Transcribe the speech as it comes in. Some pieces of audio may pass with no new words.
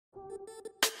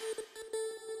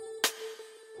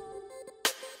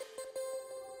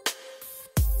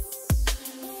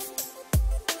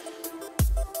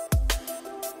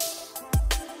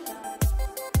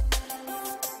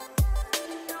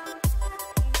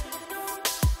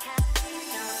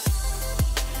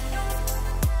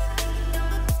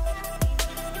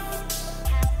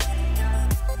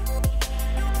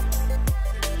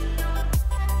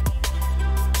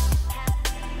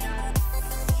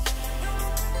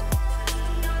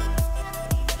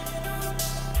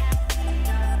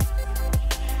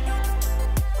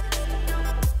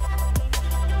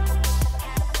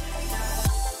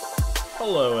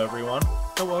Hello everyone,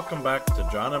 and welcome back to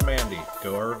John and Mandy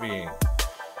Go RVing.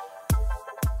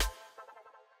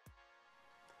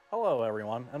 Hello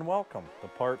everyone, and welcome to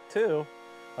part 2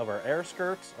 of our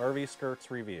Airskirts RV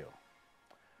Skirts review.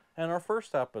 In our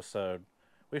first episode,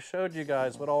 we showed you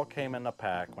guys what all came in the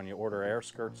pack when you order air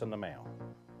skirts in the mail.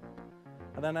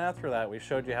 And then after that, we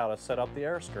showed you how to set up the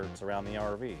air skirts around the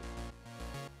RV.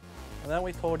 And then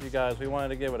we told you guys we wanted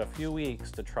to give it a few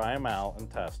weeks to try them out and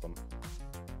test them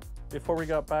before we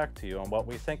got back to you on what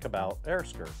we think about air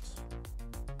skirts.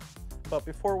 But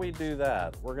before we do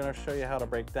that, we're going to show you how to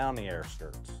break down the air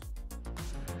skirts.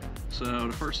 So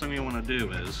the first thing you want to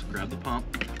do is grab the pump,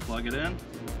 plug it in,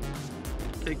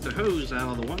 take the hose out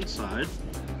of the one side,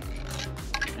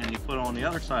 and you put it on the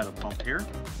other side of the pump here,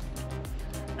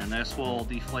 and this will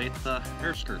deflate the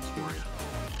air skirts for you.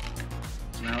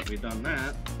 So now that we've done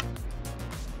that,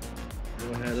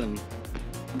 go ahead and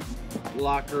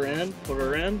lock her in, put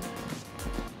her in,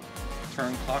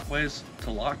 turn clockwise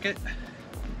to lock it,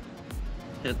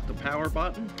 hit the power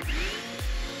button,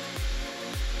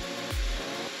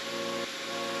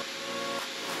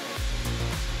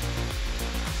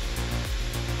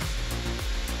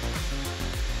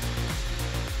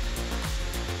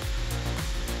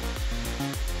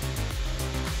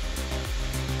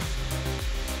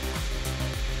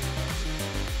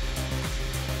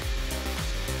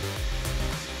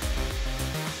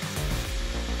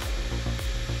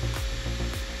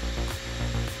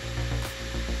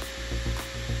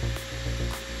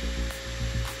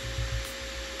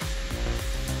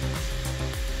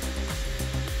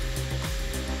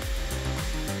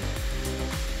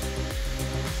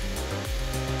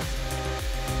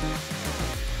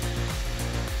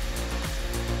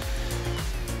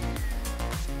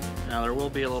 Now there will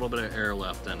be a little bit of air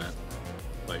left in it,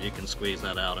 but you can squeeze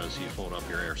that out as you fold up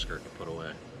your air skirt to put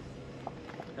away.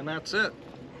 And that's it.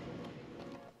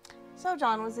 So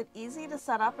John, was it easy to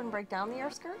set up and break down the air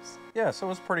skirts? Yes, it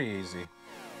was pretty easy.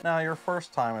 Now your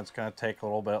first time it's going to take a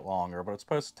little bit longer, but it's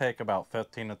supposed to take about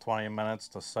 15 to 20 minutes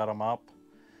to set them up.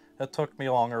 It took me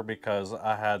longer because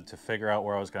I had to figure out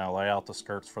where I was going to lay out the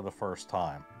skirts for the first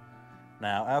time.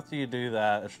 Now after you do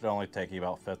that, it should only take you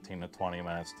about 15 to 20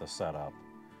 minutes to set up.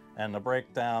 And the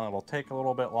breakdown, it'll take a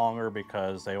little bit longer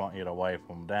because they want you to wipe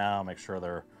them down, make sure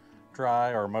they're dry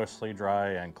or mostly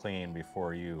dry and clean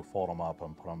before you fold them up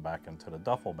and put them back into the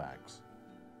duffel bags.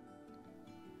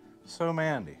 So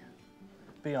Mandy,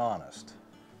 be honest,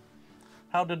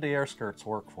 how did the air skirts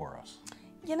work for us?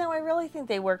 You know, I really think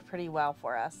they worked pretty well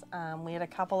for us. We had a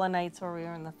couple of nights where we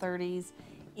were in the 30s,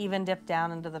 even dipped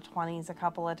down into the 20s a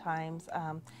couple of times.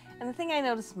 And the thing I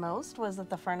noticed most was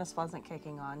that the furnace wasn't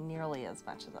kicking on nearly as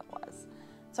much as it was.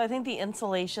 So I think the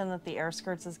insulation that the air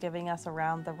skirts is giving us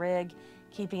around the rig,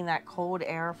 keeping that cold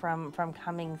air from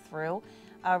coming through,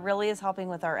 really is helping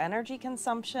with our energy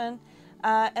consumption.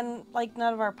 And like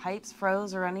none of our pipes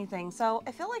froze or anything. So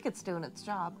I feel like it's doing its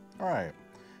job. All right.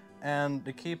 And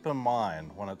to keep in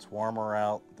mind when it's warmer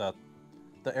out that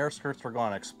the air skirts are going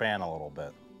to expand a little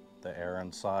bit, the air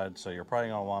inside. So you're probably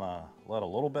going to want to let a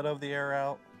little bit of the air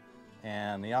out.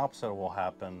 And the opposite will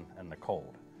happen in the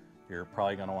cold. You're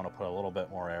probably going to want to put a little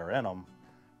bit more air in them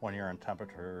when you're in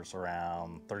temperatures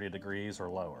around 30 degrees or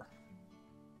lower.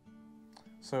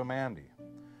 So Mandy,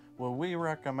 will we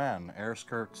recommend air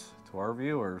skirts to our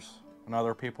viewers and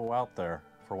other people out there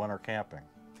for winter camping?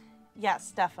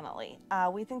 Yes, definitely.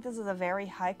 We think this is a very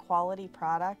high quality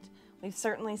product. We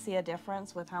certainly see a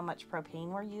difference with how much propane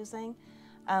we're using.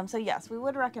 So yes, we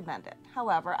would recommend it.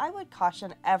 However, I would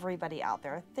caution everybody out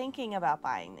there thinking about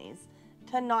buying these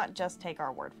to not just take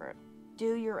our word for it.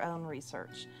 Do your own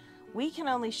research. We can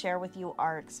only share with you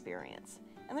our experience.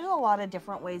 And there's a lot of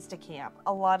different ways to camp,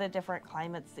 a lot of different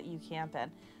climates that you camp in.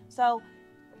 So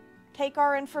take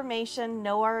our information,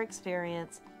 know our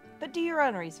experience, but do your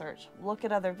own research. Look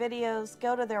at other videos,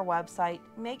 go to their website,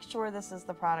 make sure this is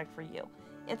the product for you.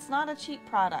 It's not a cheap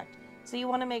product. So you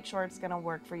want to make sure it's going to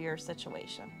work for your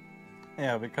situation.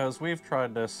 Yeah, because we've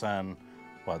tried this in,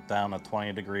 what, down to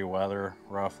 20 degree weather,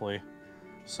 roughly.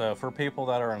 So for people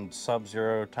that are in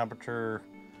sub-zero temperature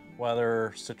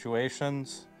weather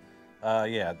situations,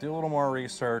 yeah, do a little more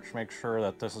research, make sure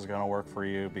that this is going to work for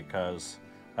you, because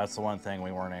that's the one thing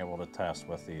we weren't able to test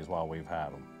with these while we've had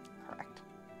them. Correct.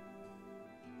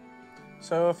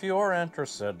 So if you are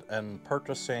interested in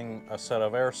purchasing a set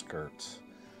of air skirts,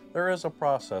 there is a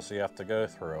process you have to go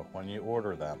through when you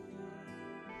order them.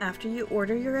 After you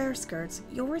order your air skirts,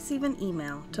 you'll receive an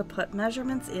email to put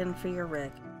measurements in for your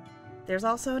rig. There's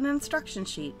also an instruction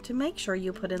sheet to make sure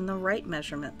you put in the right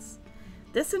measurements.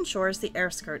 This ensures the air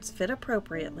skirts fit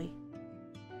appropriately.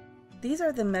 These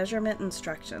are the measurement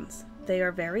instructions. They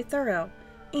are very thorough,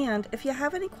 and if you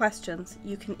have any questions,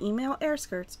 you can email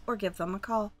Airskirts or give them a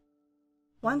call.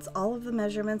 Once all of the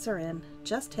measurements are in,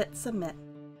 just hit submit.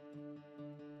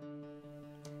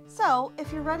 So,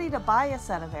 if you're ready to buy a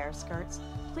set of air skirts,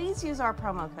 please use our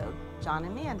promo code, John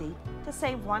and Mandy, to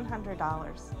save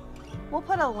 $100. We'll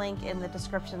put a link in the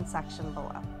description section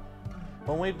below.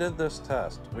 When we did this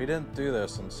test, we didn't do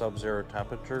this in sub-zero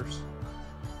temperatures.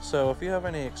 So if you have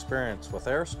any experience with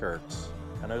air skirts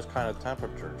and those kind of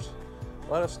temperatures,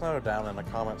 let us know down in the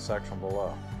comment section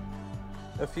below.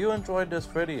 If you enjoyed this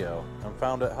video and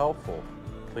found it helpful,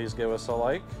 please give us a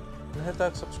like and hit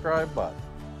that subscribe button.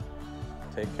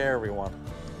 Take care, everyone.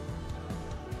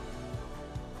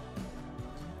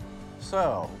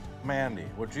 So, Mandy,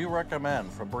 would you recommend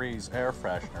Febreze air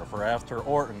freshener for after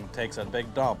Orton takes a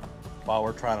big dump while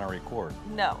we're trying to record?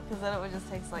 No, because then it would just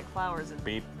taste like flowers and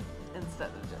Beep. instead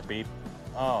of just Beep.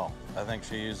 Oh, I think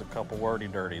she used a couple wordy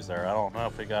dirties there. I don't know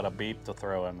if we got a beep to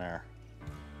throw in there.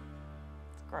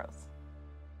 It's gross.